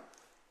my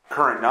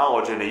current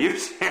knowledge into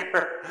use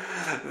here.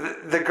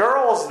 The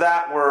girls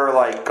that were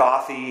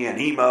gothy and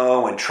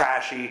emo and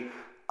trashy,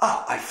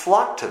 I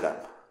flocked to them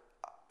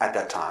at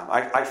that time.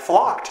 I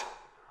flocked.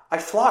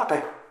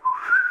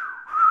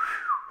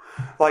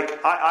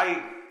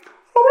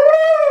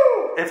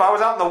 If I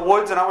was out in the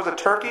woods and I was a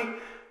turkey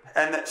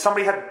and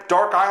somebody had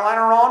dark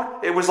eyeliner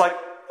on, it was like,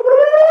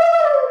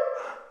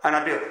 and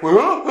I'd be like,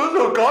 well, this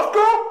is a goth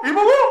girl?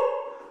 Emo girl?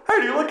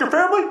 Hey, do you like your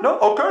family? No?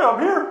 Okay, I'm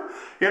here.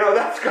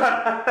 That's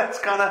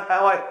kind of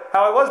how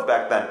I was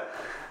back then.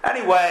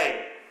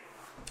 Anyway,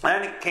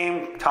 and it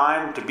came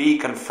time to be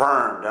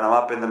confirmed, and I'm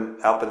up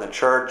in the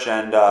church,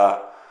 and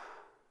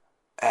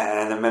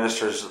the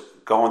minister's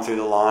going through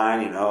the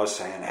line,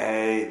 saying,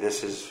 hey,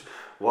 this is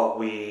what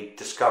we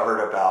discovered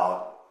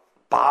about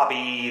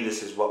Bobby,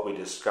 this is what we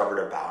discovered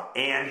about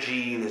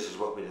Angie, this is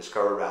what we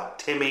discovered about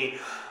Timmy,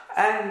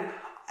 and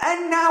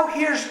now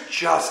here's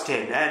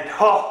Justin, and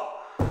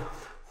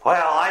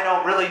well, I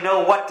don't really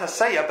know what to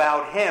say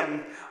about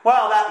him.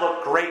 Well, that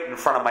looked great in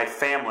front of my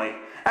family.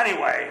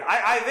 Anyway,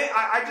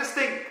 I just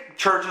think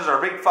churches are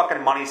a big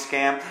fucking money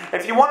scam.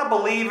 If you want to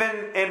believe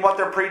in what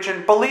they're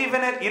preaching, believe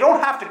in it. You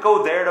don't have to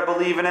go there to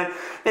believe in it.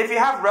 If you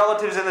have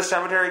relatives in the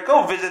cemetery,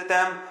 go visit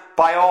them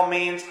by all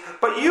means.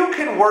 But you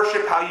can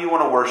worship how you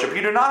want to worship.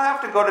 You do not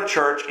have to go to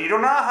church. You do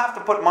not have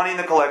to put money in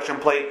the collection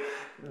plate.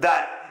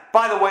 That,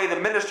 by the way, the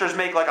ministers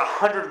make like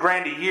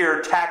 $100,000 a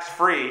year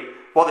tax-free.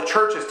 Well, the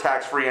church is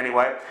tax-free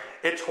anyway.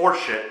 It's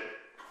horseshit.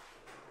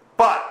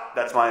 But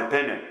that's my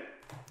opinion.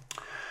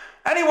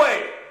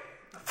 Anyway,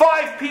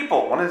 5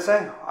 people. What did it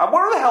say?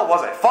 Where the hell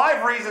was I?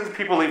 5 reasons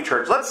people leave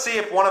church. Let's see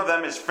if one of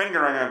them is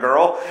fingering a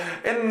girl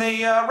in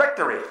the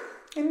rectory.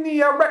 In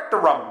the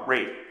rectorum.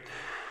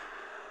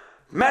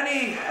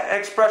 Many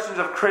expressions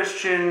of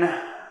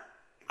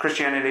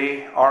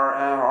Christianity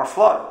are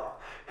flawed.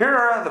 Here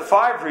are the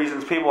 5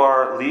 reasons people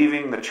are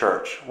leaving the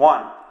church.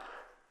 1,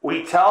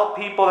 we tell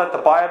people that the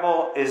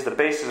Bible is the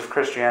basis of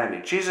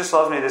Christianity. Jesus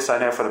loves me, this I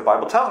know, for the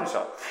Bible tells me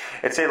so.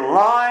 It's a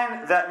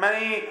line that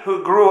many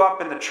who grew up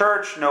in the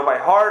church know by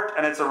heart,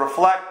 and it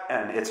reflects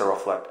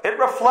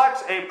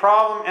a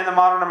problem in the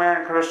modern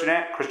American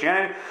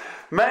Christianity.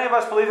 Many of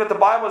us believe that the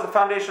Bible is the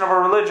foundation of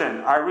our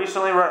religion. I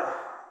recently read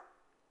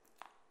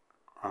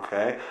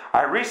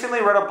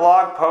a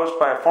blog post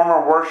by a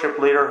former worship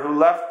leader who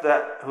left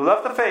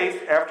the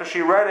faith after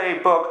she read a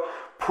book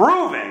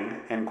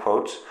proving, in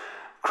quotes,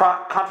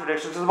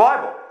 contradictions to the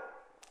Bible.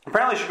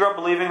 Apparently she grew up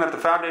believing that the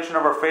foundation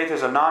of our faith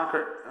is a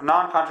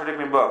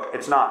non-contradicting book.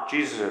 It's not.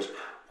 Jesus is.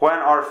 When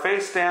our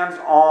faith stands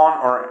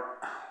on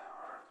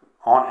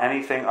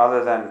anything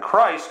other than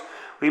Christ,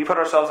 we put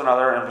ourselves in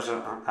other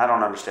emphasis. I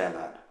don't understand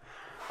that.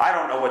 I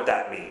don't know what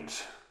that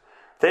means.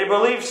 They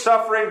believe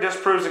suffering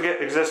disproves the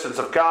existence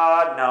of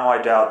God. No,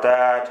 I doubt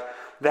that.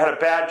 They had a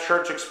bad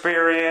church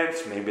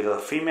experience. Maybe the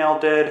female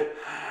did.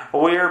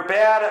 We are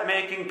bad at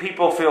making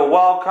people feel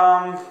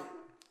welcome.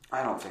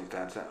 I don't think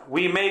that's it.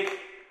 We make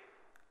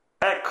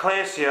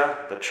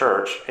ecclesia, the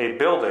church, a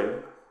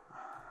building.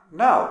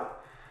 No.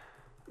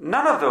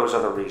 None of those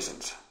are the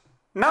reasons.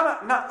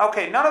 None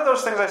of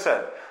those things I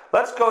said.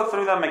 Let's go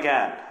through them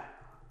again.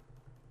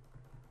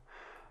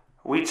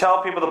 We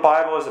tell people the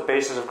Bible is the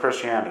basis of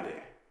Christianity.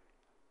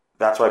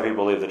 That's why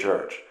people leave the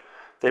church.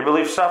 They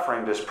believe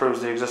suffering disproves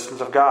the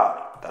existence of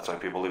God. That's why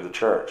people leave the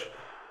church.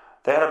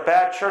 They had a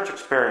bad church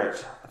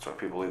experience. That's why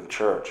people leave the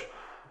church.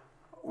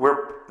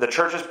 The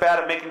church is bad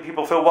at making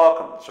people feel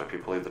welcome. That's why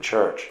people leave the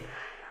church.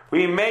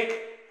 We make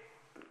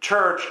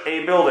church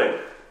a building.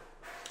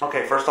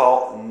 Okay, first of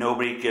all,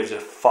 nobody gives a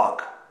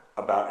fuck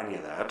about any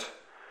of that.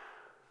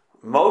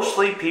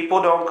 Mostly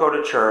people don't go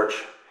to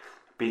church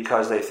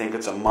because they think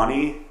it's a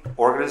money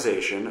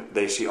organization.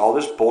 They see all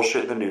this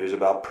bullshit in the news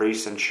about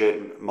priests and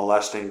shit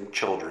molesting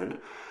children.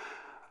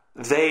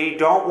 They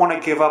don't want to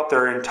give up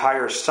their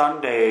entire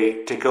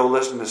Sunday to go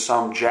listen to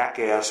some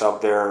jackass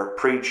up there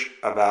preach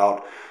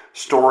about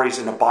stories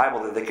in the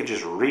Bible that they could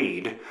just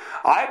read.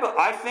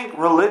 I think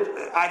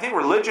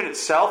religion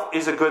itself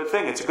is a good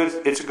thing.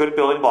 It's a good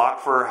building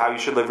block for how you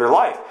should live your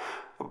life.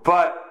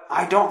 But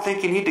I don't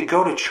think you need to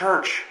go to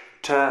church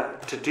to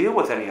deal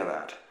with any of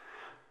that.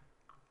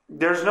 I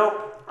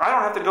don't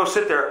have to go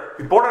sit there.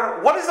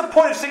 What is the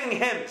point of singing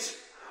hymns?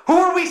 Who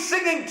are we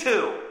singing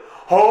to?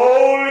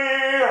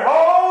 Holy,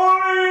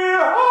 holy,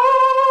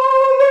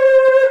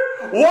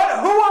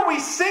 holy. Who are we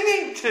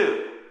singing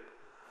to?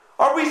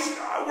 We're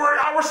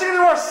singing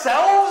to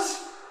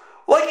ourselves?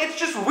 Like, it's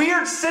just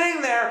weird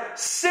sitting there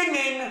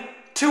singing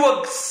to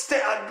a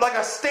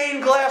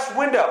stained glass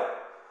window.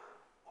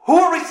 Who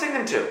are we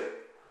singing to?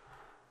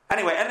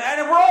 Anyway,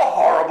 and we're all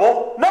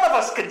horrible. None of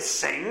us can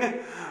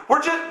sing.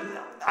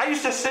 I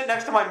used to sit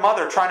next to my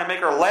mother trying to make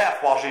her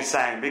laugh while she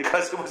sang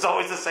because it was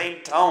always the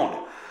same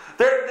tone.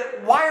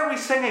 Why are we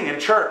singing in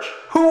church?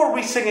 Who are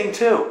we singing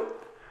to?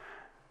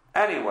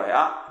 Anyway,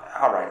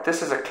 all right,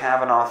 this is a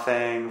Kavanaugh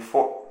thing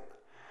for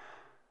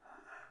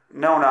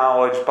no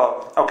knowledge,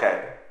 but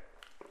okay.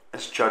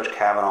 This Judge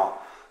Kavanaugh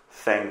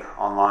thing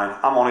online.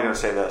 I'm only going to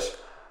say this.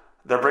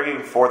 They're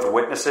bringing forth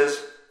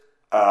witnesses.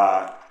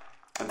 The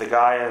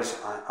guy is,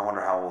 I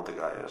wonder how old the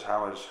guy is.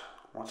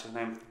 What's his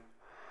name?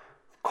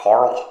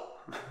 Carl?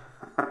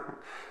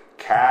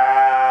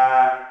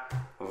 Kavanaugh.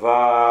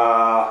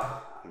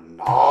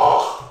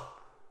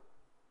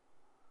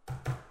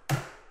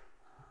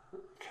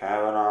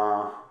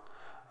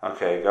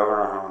 Okay,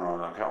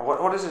 Governor.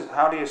 What is it?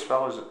 How do you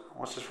spell his?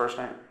 What's his first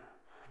name?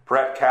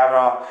 Brett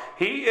Kavanaugh.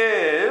 He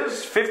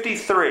is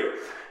 53.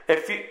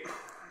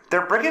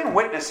 They're bringing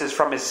witnesses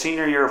from his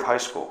senior year of high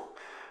school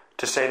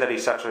to say that he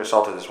sexually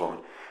assaulted this woman.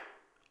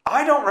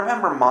 I don't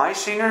remember my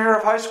senior year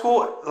of high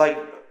school. Like,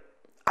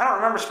 I don't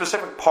remember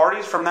specific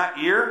parties from that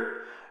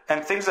year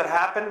and things that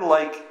happened.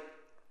 Like,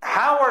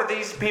 how are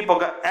these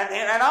people?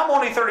 And I'm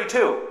only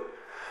 32.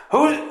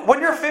 When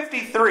you're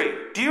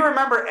 53, do you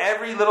remember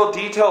every little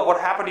detail of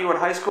what happened to you in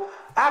high school?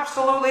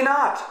 Absolutely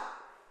not.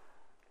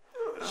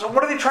 So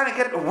what are they trying to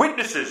get?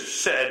 Witnesses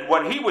said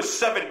when he was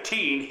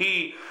 17,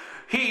 he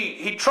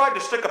tried to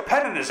stick a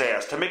pen in his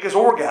ass to make his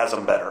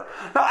orgasm better.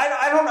 No,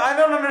 I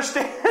don't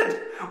understand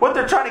what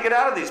they're trying to get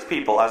out of these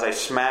people as I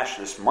smash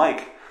this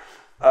mic.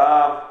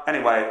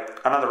 Anyway,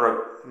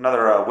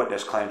 another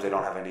witness claims they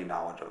don't have any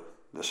knowledge of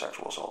the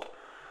sexual assault.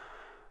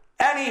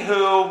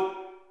 Anywho,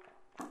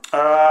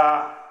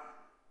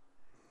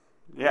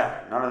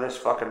 yeah, none of this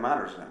fucking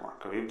matters anymore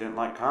because he didn't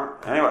like Connor.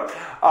 Anyway,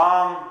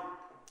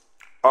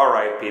 all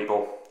right,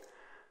 people.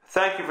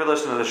 Thank you for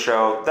listening to the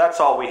show. That's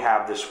all we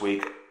have this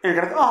week. You're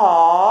going to go,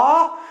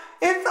 aww,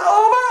 it's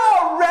over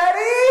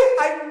already?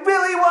 I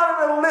really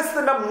wanted to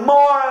listen to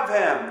more of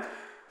him.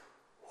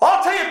 Well,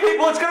 I'll tell you,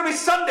 people, it's going to be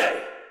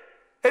Sunday.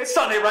 It's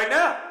Sunday right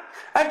now.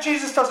 And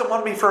Jesus doesn't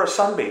want me for a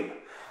sunbeam.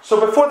 So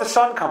before the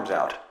sun comes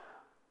out,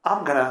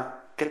 I'm going to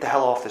get the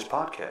hell off this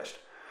podcast.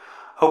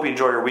 Hope you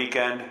enjoy your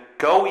weekend.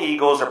 Go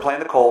Eagles. They're playing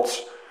the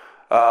Colts.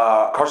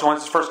 Carson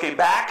Wentz's first game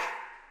back.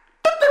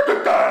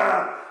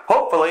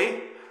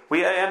 Hopefully.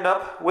 we end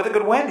up with a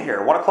good win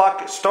here. 1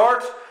 o'clock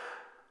start.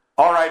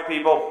 All right,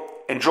 people.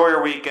 Enjoy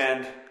your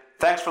weekend.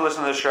 Thanks for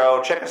listening to the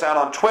show. Check us out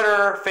on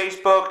Twitter,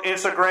 Facebook,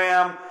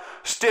 Instagram,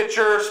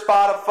 Stitcher,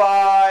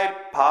 Spotify,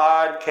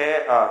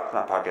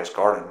 not Podcast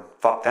Garden.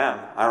 Fuck them.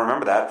 I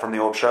remember that from the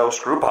old show.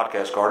 Screw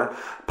Podcast Garden.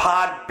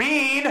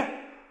 Podbean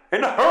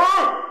in the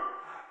hood.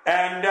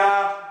 And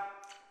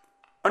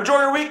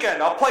enjoy your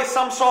weekend. I'll play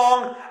some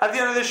song at the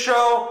end of this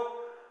show.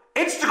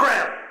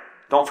 Instagram.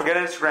 Don't forget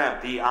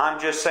Instagram. The I'm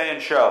Just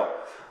Saying show.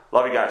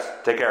 Love you guys.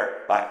 Take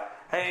care. Bye.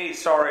 Hey,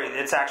 sorry.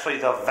 It's actually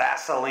the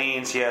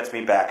Vaselines. Yeah, it's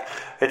me back.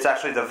 It's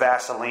actually the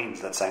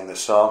Vaselines that sang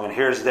this song. And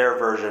here's their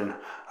version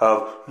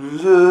of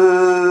This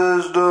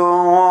is the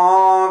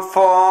one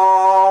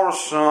for a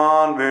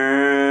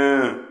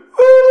sunbeam.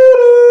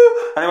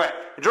 Anyway,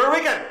 enjoy your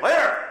weekend.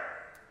 Later.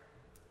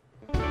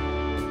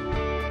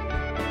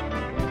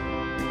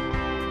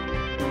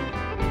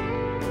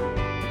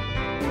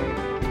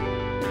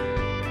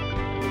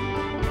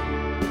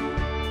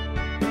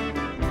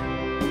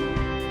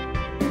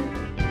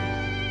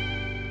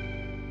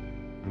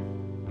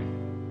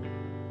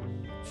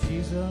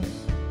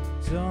 Jesus,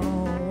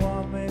 don't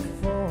want me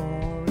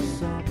for a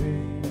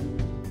sunbeam,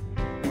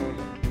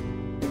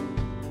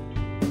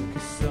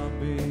 'cause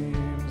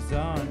sunbeams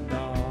are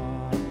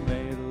not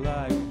made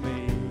like me.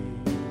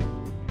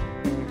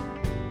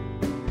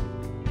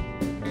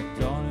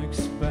 Don't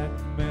expect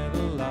me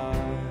to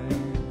lie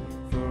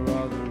for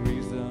all the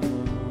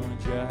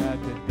reasons you had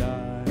to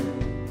die.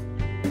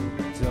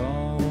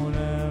 Don't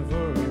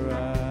ever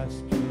ask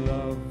your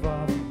love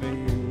of me.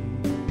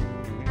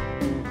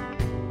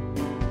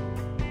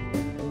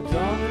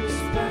 Don't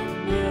expect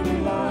me to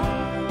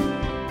lie.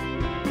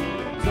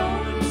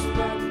 Don't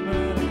expect me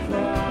to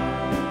cry.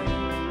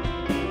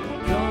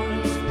 Don't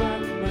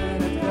expect me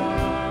to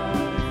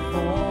die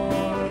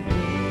for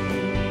me.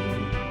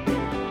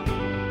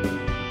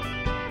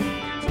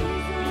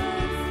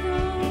 Jesus,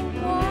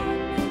 don't want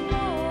me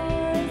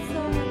more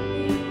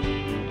sunbeam,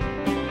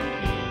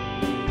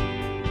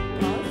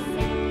 'cause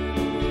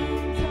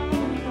sunbeams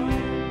are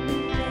not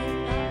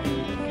made like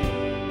me.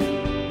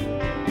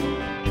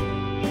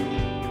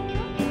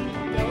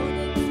 Don't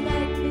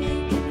expect me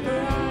to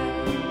cry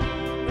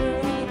for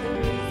all the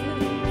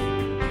reasons you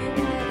had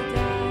to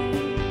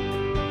die.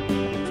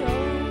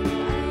 Don't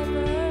ever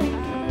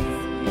ask your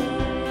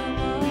love of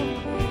me.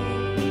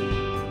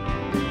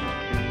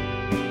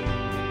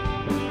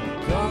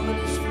 Don't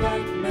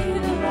expect me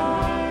to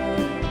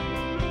lie.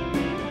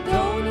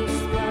 Don't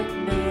expect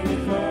me to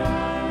cry.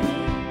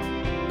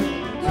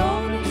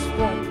 Don't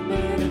expect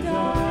me to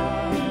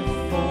die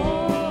for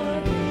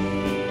me.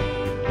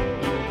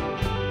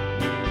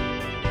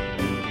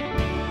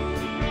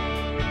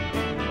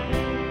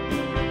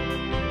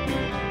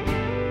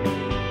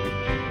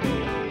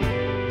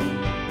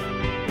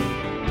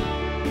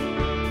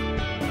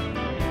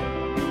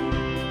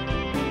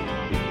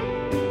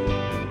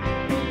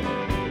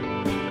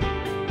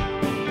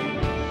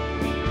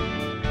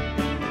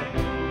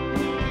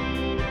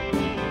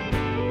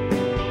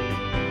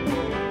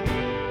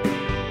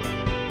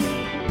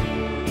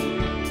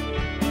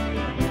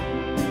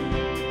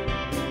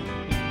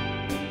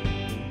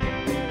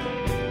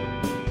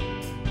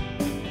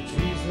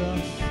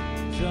 Jesus,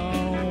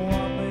 don't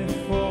want me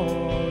for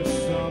a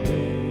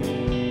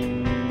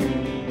sunbeam,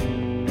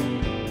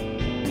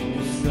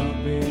 'cause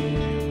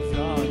sunbeams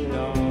are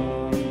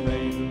not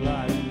made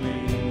like me.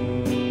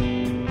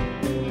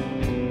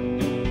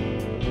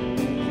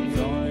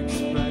 Don't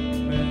expect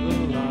me to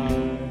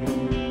lie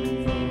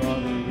for all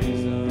the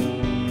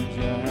reasons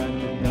you had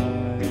to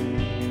die.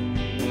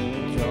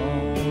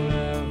 Don't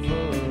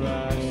ever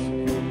ask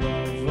your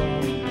love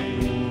of me.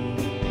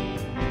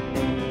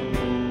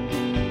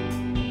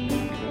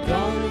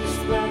 Don't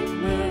expect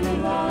me to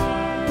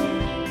lie.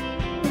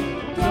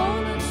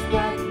 Don't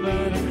expect me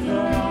to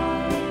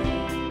cry.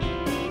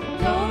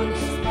 Don't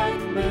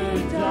expect me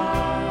to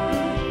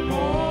die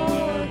for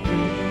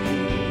me.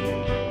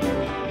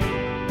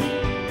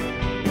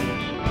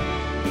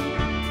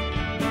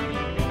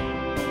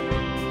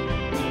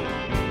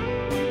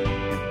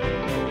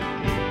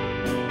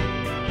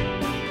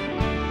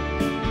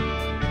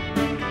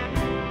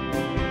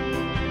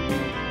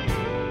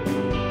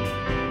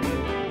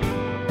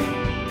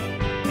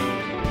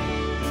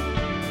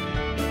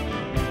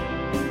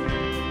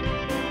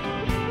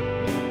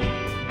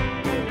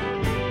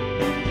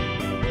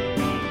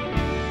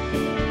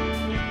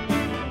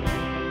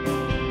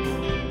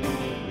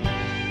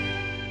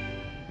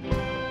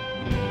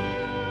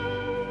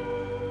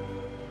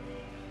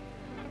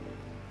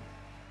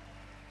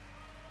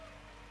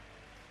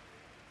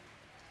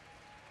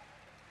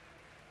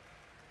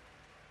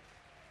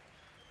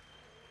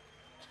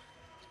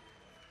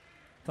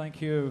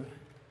 Thank you.